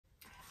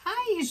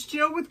is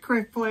Jill with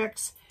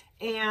cricflix,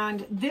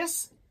 and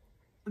this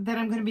that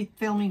I'm going to be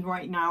filming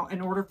right now, in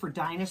order for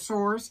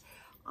dinosaurs,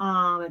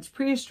 it's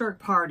Prehistoric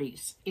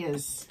Parties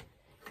is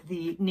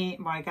the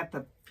name. Well, I've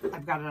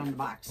got it on the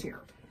box here.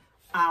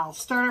 I'll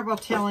start out by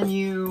telling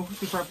you,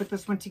 before I put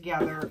this one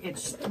together,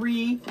 it's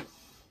 2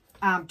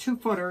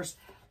 footers.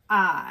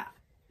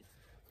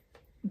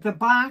 The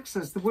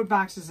boxes, the wood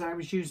boxes that I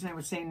was using, I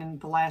was saying in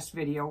the last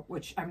video,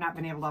 which I've not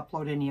been able to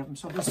upload any of them,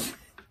 so this is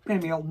going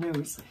to be old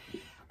news.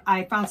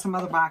 I found some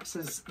other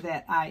boxes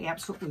that I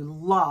absolutely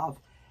love,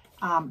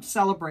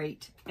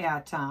 celebrate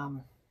at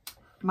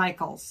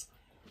Michael's,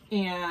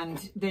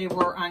 and they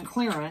were on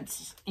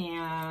clearance,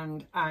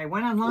 and I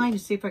went online to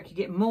see if I could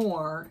get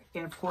more,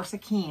 and of course I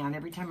can.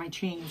 Every time I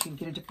change and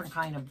get a different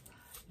kind of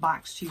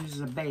box to use as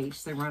a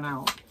base, they run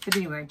out. But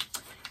anyway,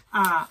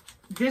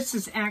 this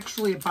is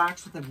actually a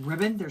box with a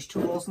ribbon. There's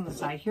 2 holes on the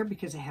side here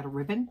because it had a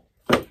ribbon.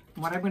 And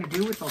what I'm going to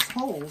do with those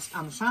holes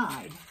on the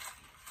side,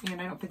 and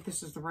I don't think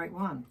this is the right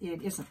one.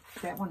 It isn't.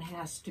 That one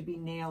has to be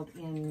nailed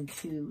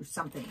into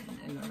something.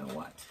 I don't know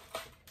what.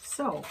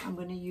 So I'm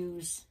going to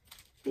use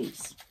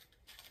these.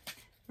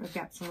 I've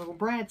got some little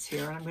brads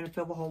here, and I'm going to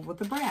fill the hole with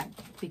the brad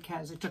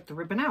because I took the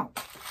ribbon out.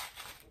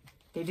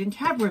 They didn't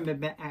have ribbon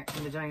back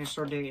in the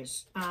dinosaur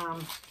days.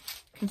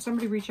 Can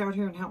somebody reach out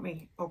here and help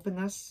me open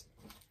this?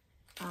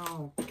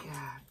 Oh,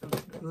 God.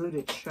 They glued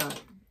it shut.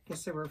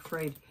 Guess they were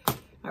afraid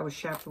I was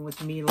shopping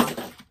with Mila,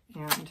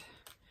 and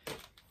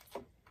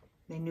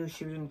they knew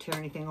she was going to tear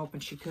anything open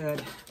she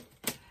could.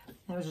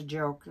 That was a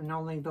joke, and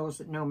only those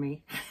that know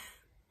me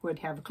would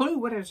have a clue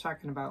what I was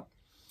talking about.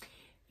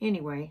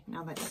 Anyway,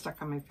 now that's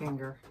stuck on my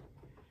finger.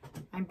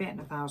 I'm betting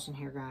 1,000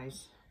 here,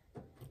 guys.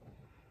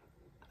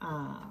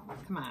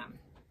 Come on.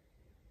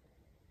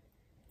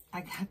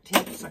 I got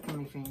tape stuck on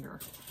my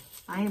finger.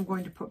 I am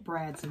going to put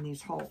brads in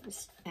these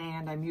holes,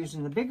 and I'm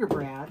using the bigger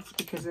brads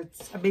because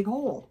it's a big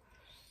hole.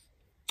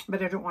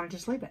 But I don't want to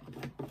just leave it.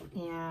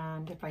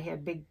 And if I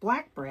had big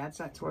black brads,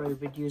 that's what I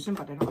would use them,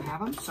 but I don't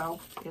have them, so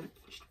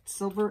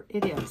silver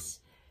it is.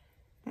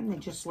 And they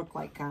just look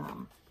like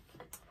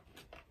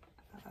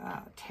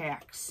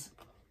tacks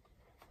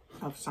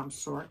of some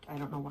sort. I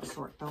don't know what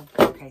sort, though.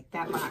 Okay,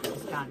 that box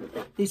is done.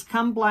 These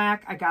come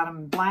black. I got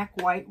them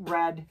black, white,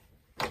 red,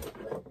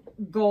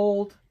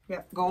 gold.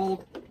 Yep,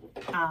 gold.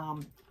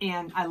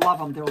 And I love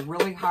them. They're a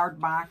really hard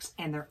box,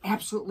 and they're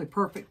absolutely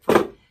perfect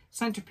for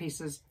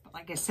centerpieces. But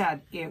like I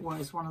said, it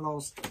was one of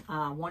those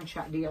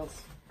one-shot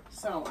deals.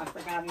 So I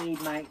forgot I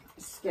need my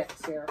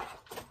sticks here.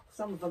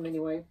 Some of them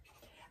anyway.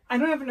 I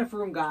don't have enough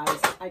room, guys.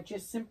 I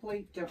just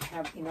simply don't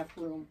have enough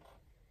room.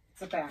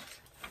 It's a fact.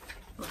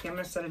 Okay, I'm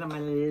going to set it on my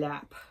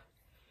lap.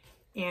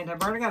 And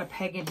I've already got a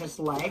peg in his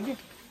leg.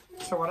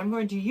 So what I'm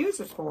going to use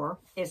it for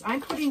is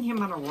I'm putting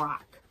him on a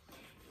rock.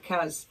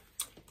 Because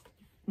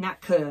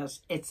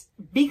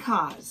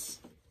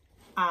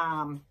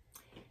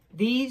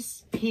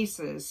these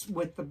pieces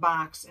with the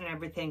box and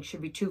everything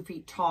should be 2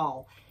 feet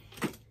tall.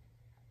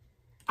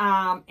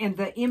 And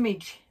the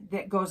image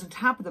that goes on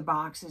top of the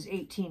box is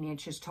 18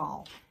 inches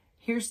tall.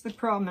 Here's the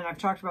problem, and I've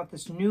talked about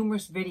this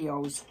numerous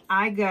videos.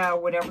 I go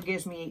whatever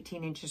gives me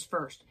 18 inches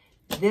first.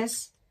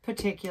 This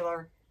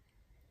particular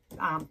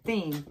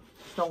theme,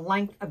 the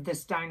length of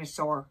this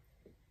dinosaur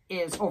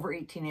is over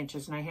 18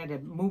 inches, and I had to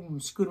move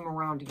him, scoot him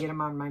around to get him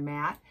on my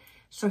mat.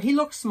 So he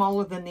looks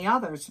smaller than the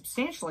others,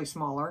 substantially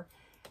smaller,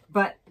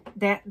 but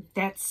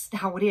that's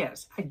how it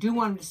is. I do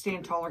want him to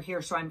stand taller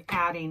here, so I'm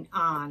adding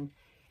on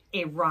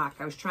a rock.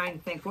 I was trying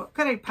to think, what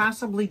could I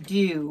possibly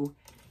do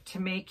to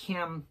make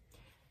him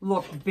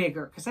look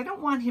bigger? Because I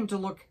don't want him to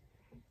look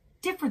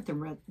different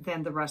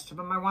than the rest of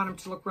them. I want him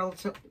to look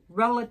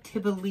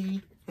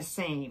relatively the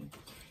same.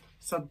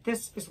 So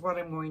this is what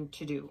I'm going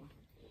to do.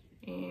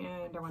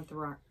 And I want the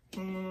rock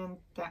and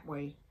that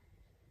way.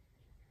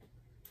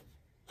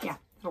 Yeah,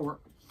 it'll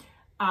work.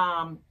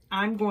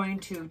 I'm going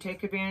to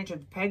take advantage of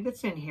the peg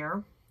that's in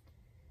here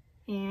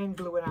and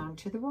glue it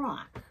onto the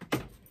rock.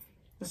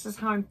 This is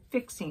how I'm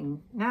this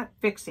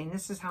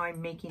is how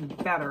I'm making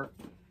better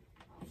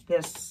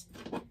this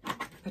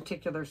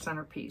particular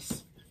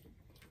centerpiece.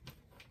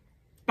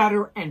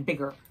 Better and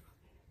bigger.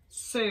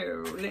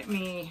 So let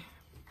me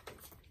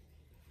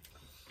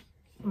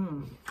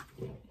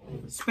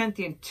spent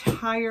the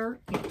entire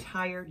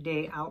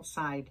day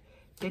outside.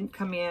 Didn't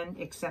come in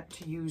except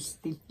to use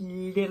the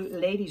little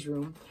ladies'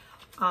 room.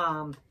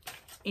 And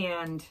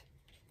I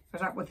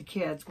was out with the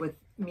kids, with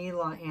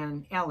Mila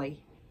and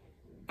Ellie.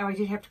 Oh, I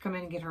did have to come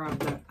in and get her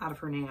out of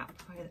her nap,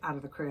 out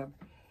of the crib.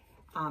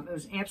 It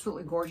was an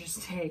absolutely gorgeous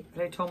day.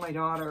 But I told my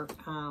daughter,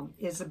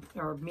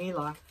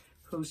 Mila,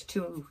 who's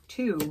two,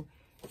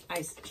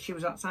 she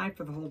was outside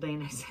for the whole day,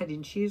 and I said,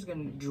 and she's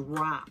going to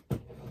drop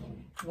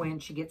when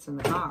she gets in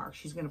the car.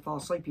 She's going to fall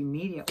asleep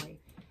immediately.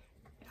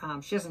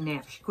 She doesn't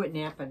nap. She quit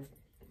napping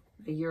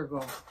a year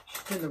ago.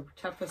 She's been the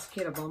toughest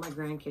kid of all my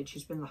grandkids.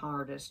 She's been the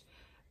hardest,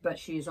 but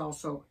she's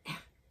also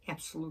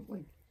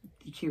absolutely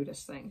the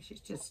cutest thing. She's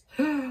just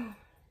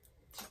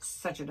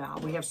such a doll.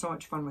 We have so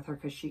much fun with her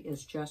because she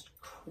is just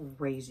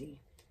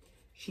crazy.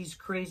 She's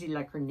crazy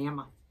like her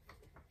Nama.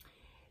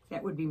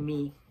 That would be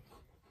me.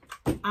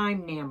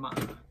 I'm Nama.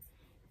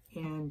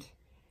 And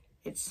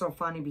it's so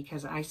funny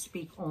because I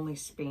speak only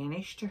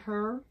Spanish to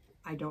her.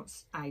 I don't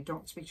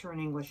speak to her in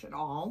English at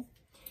all.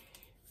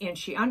 And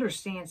she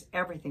understands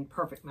everything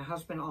perfect. My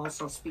husband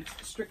also speaks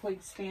strictly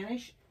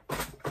Spanish.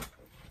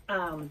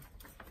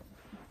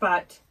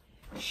 But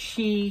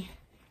she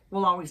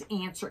will always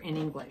answer in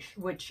English,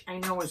 which I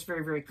know is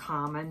very, very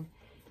common.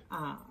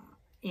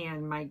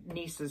 And my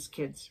niece's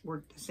kids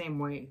were the same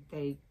way.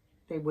 They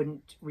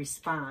wouldn't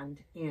respond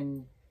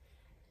in,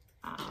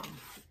 I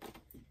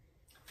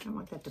don't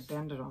want that to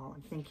bend at all.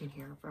 I'm thinking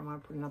here if I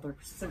want to put another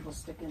simple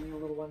stick in there, a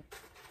little one.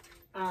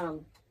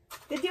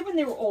 They did when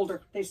they were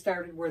older. They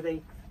started where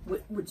they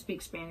would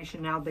speak Spanish,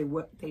 and now they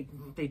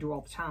do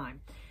all the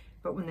time.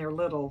 But when they're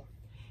little,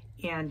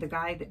 and the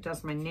guy that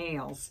does my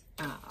nails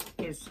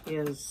is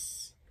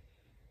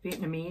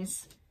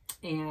Vietnamese,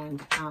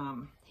 and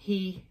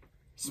he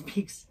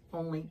speaks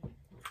only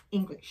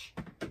English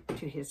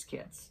to his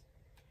kids.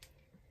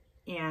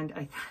 And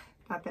I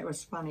thought that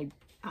was funny,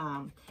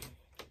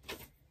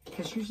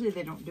 because usually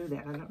they don't do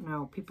that. I don't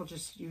know. People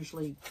just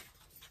usually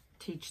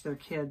teach their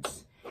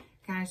kids.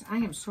 Guys, I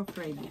am so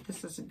afraid that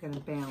this isn't going to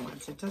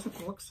balance. It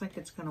looks like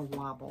it's going to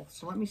wobble.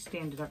 So let me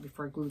stand it up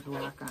before I glue the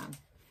rock on.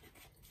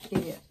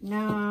 Yeah,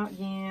 no,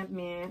 yeah,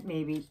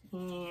 maybe.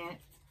 Yeah,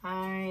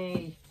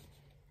 I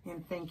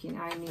am thinking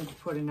I need to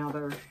put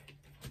another,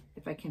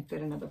 if I can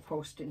fit another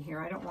post in here.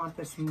 I don't want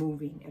this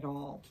moving at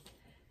all.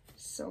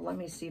 So let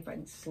me see if I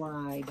can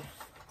slide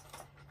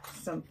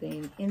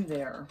something in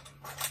there.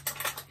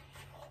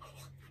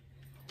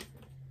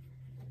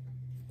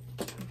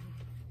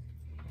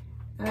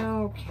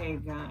 Okay,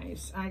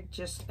 guys, I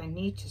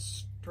need to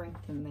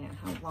strengthen that.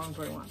 How long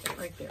do I want that?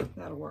 Right there.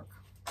 That'll work.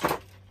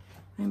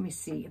 Let me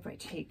see if I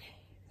take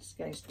this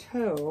guy's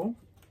toe,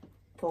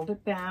 fold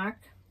it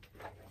back,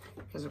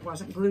 because it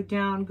wasn't glued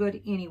down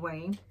good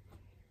anyway.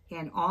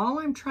 And all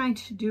I'm trying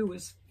to do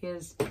is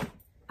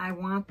I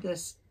want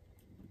this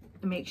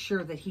to make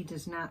sure that he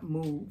does not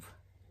move.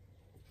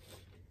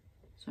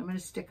 So I'm going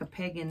to stick a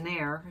peg in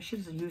there. I should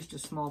have used a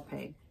small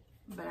peg,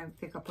 but I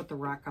think I'll put the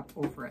rock up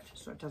over it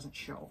so it doesn't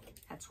show.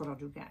 That's what I'll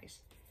do,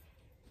 guys.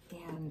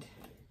 And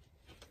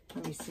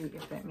let me see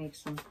if that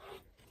makes him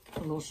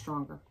a little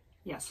stronger.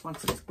 Yes,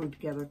 once it's glued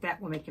together,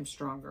 that will make him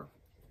stronger.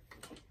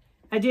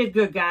 I did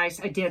good, guys.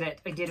 I did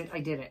it. I did it. I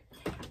did it.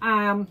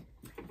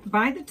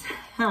 By the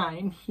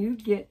time you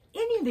get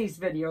any of these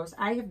videos,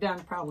 I have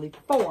done probably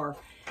 4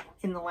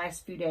 in the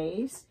last few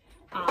days.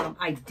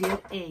 I did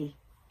a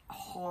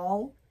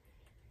haul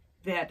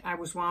that I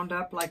was wound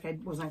up like I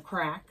was on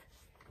crack,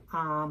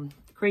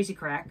 crazy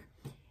crack,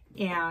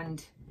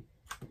 and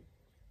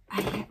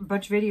I have a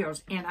bunch of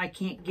videos, and I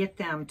can't get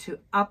them to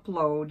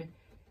upload.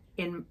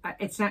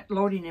 It's not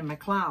loading in my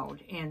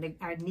cloud, and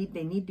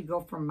they need to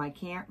go from my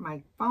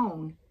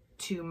phone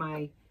to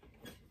my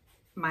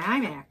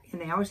iMac,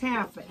 and they always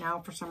have, but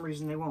now for some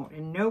reason they won't,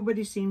 and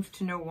nobody seems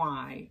to know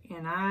why.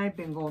 And I've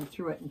been going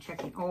through it and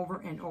checking over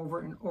and over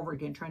and over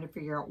again, trying to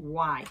figure out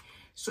why.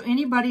 So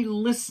anybody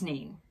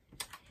listening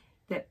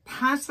that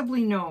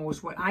possibly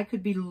knows what I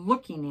could be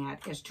looking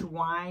at as to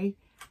why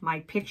my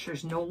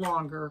pictures no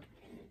longer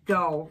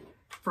go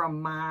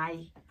from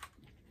my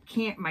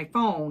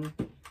phone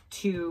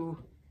to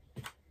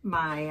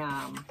my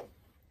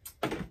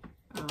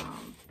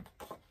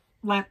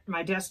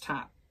my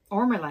desktop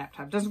or my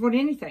laptop. It doesn't go to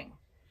anything.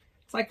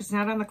 It's like it's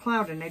not on the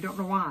cloud, and I don't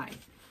know why.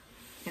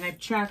 And I've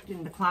checked,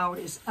 and the cloud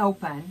is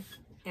open.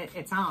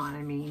 It's on,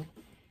 I mean.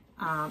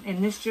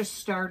 And this just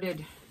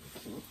started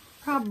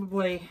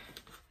probably,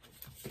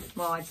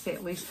 well, I'd say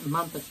at least a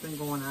month it's been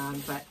going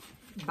on,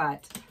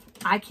 but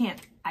I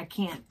can't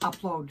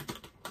upload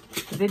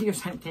the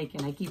videos I'm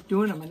taking. I keep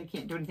doing them, and I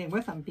can't do anything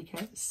with them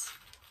because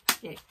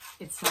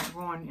it's not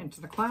going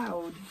into the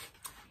cloud.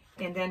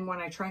 And then when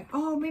I try,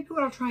 maybe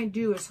what I'll try and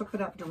do is hook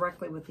it up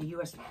directly with the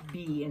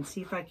USB and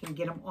see if I can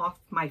get them off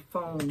my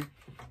phone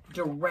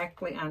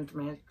directly onto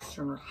my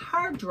external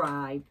hard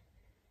drive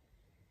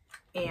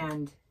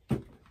and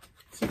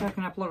see if I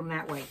can upload them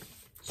that way.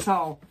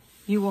 So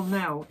you will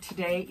know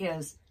today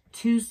is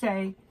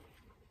Tuesday,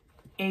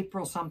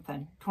 April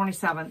something,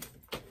 27th.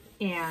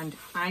 And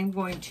I'm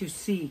going to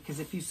see, because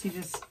if you see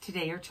this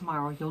today or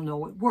tomorrow, you'll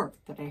know it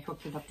worked, that I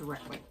hooked it up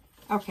directly.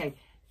 Okay,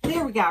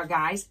 there we go,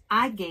 guys.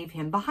 I gave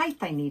him the height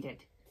I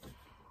needed.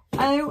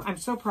 Oh, I'm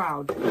so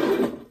proud.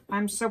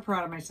 I'm so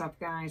proud of myself,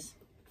 guys.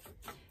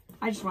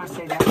 I just want to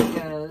say that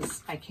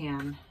because I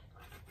can.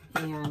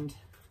 And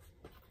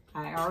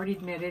I already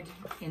admitted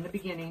in the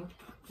beginning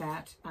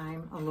that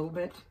I'm a little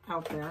bit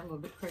out there, a little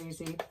bit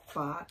crazy,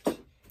 but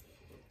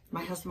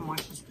my husband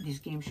watches these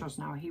game shows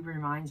now. He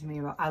reminds me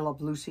of a I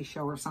Love Lucy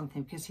show or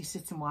something because he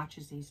sits and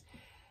watches these.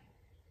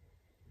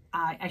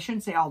 I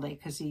shouldn't say all day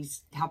because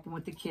he's helping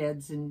with the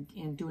kids and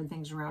doing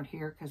things around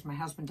here because my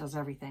husband does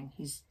everything.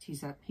 He's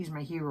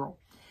my hero.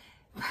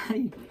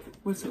 I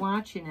was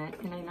watching it,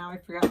 and I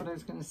forgot what I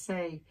was going to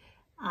say.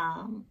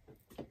 I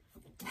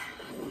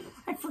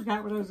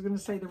forgot what I was going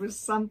to say. There was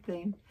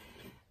something.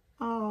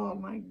 Oh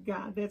my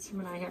God, that's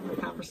when I have a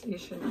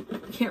conversation.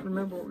 I can't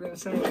remember what we're going to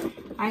say.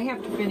 I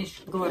have to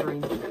finish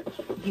glittering.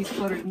 He's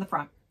glittered in the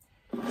front.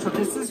 So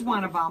this is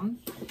one of them.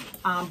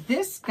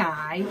 This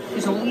guy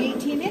is only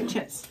 18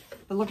 inches.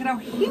 But look at how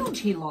huge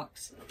he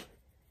looks.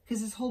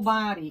 Because his whole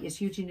body is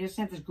huge. And he doesn't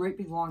have this great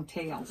big long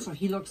tail. So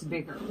he looks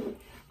bigger.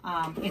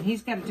 And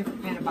he's got a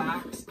different kind of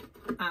box.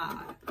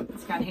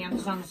 It's got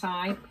handles on the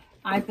side.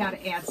 I've got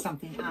to add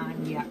something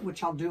on yet,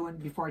 which I'll do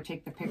before I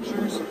take the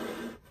pictures.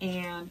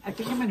 And I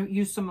think I'm going to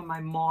use some of my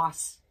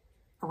moss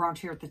around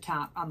here at the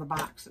top on the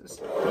boxes.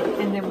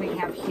 And then we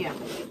have him.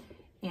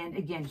 And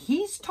again,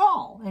 he's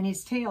tall and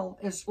his tail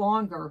is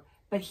longer,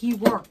 but he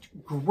worked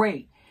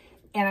great.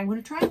 And I'm going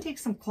to try and take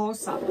some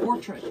close-up,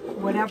 portrait,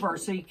 whatever,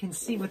 so you can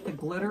see with the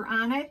glitter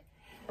on it.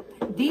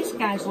 These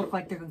guys look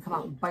like they're going to come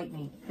out and bite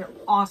me. They're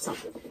awesome.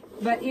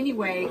 But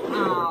anyway,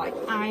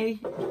 I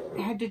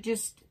had to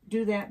just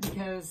do that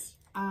because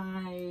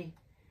I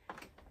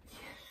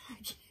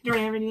don't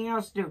have anything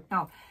else to do.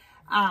 No,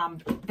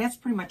 that's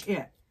pretty much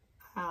it.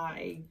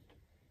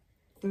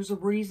 There's a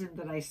reason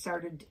that I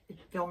started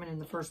filming in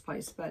the first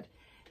place, but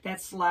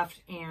that's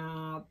left,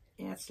 and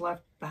it's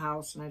left the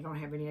house, and I don't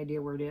have any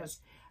idea where it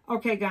is.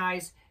 Okay,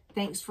 guys,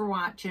 thanks for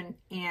watching.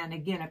 And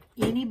again, if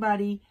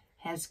anybody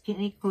has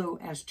any clue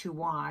as to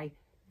why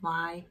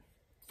my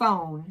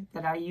phone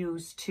that I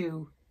use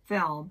to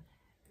film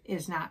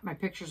is not, my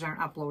pictures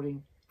aren't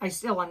uploading, I'm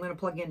going to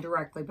plug in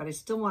directly, but I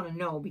still want to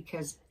know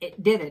because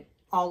it did it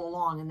all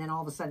along, and then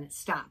all of a sudden it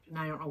stopped, and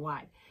I don't know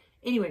why.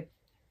 Anyway,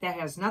 that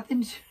has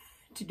nothing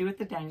to do with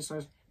the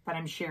dinosaurs, but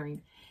I'm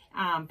sharing.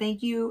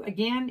 Thank you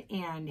again,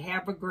 and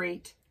have a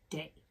great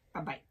day.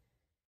 Bye-bye.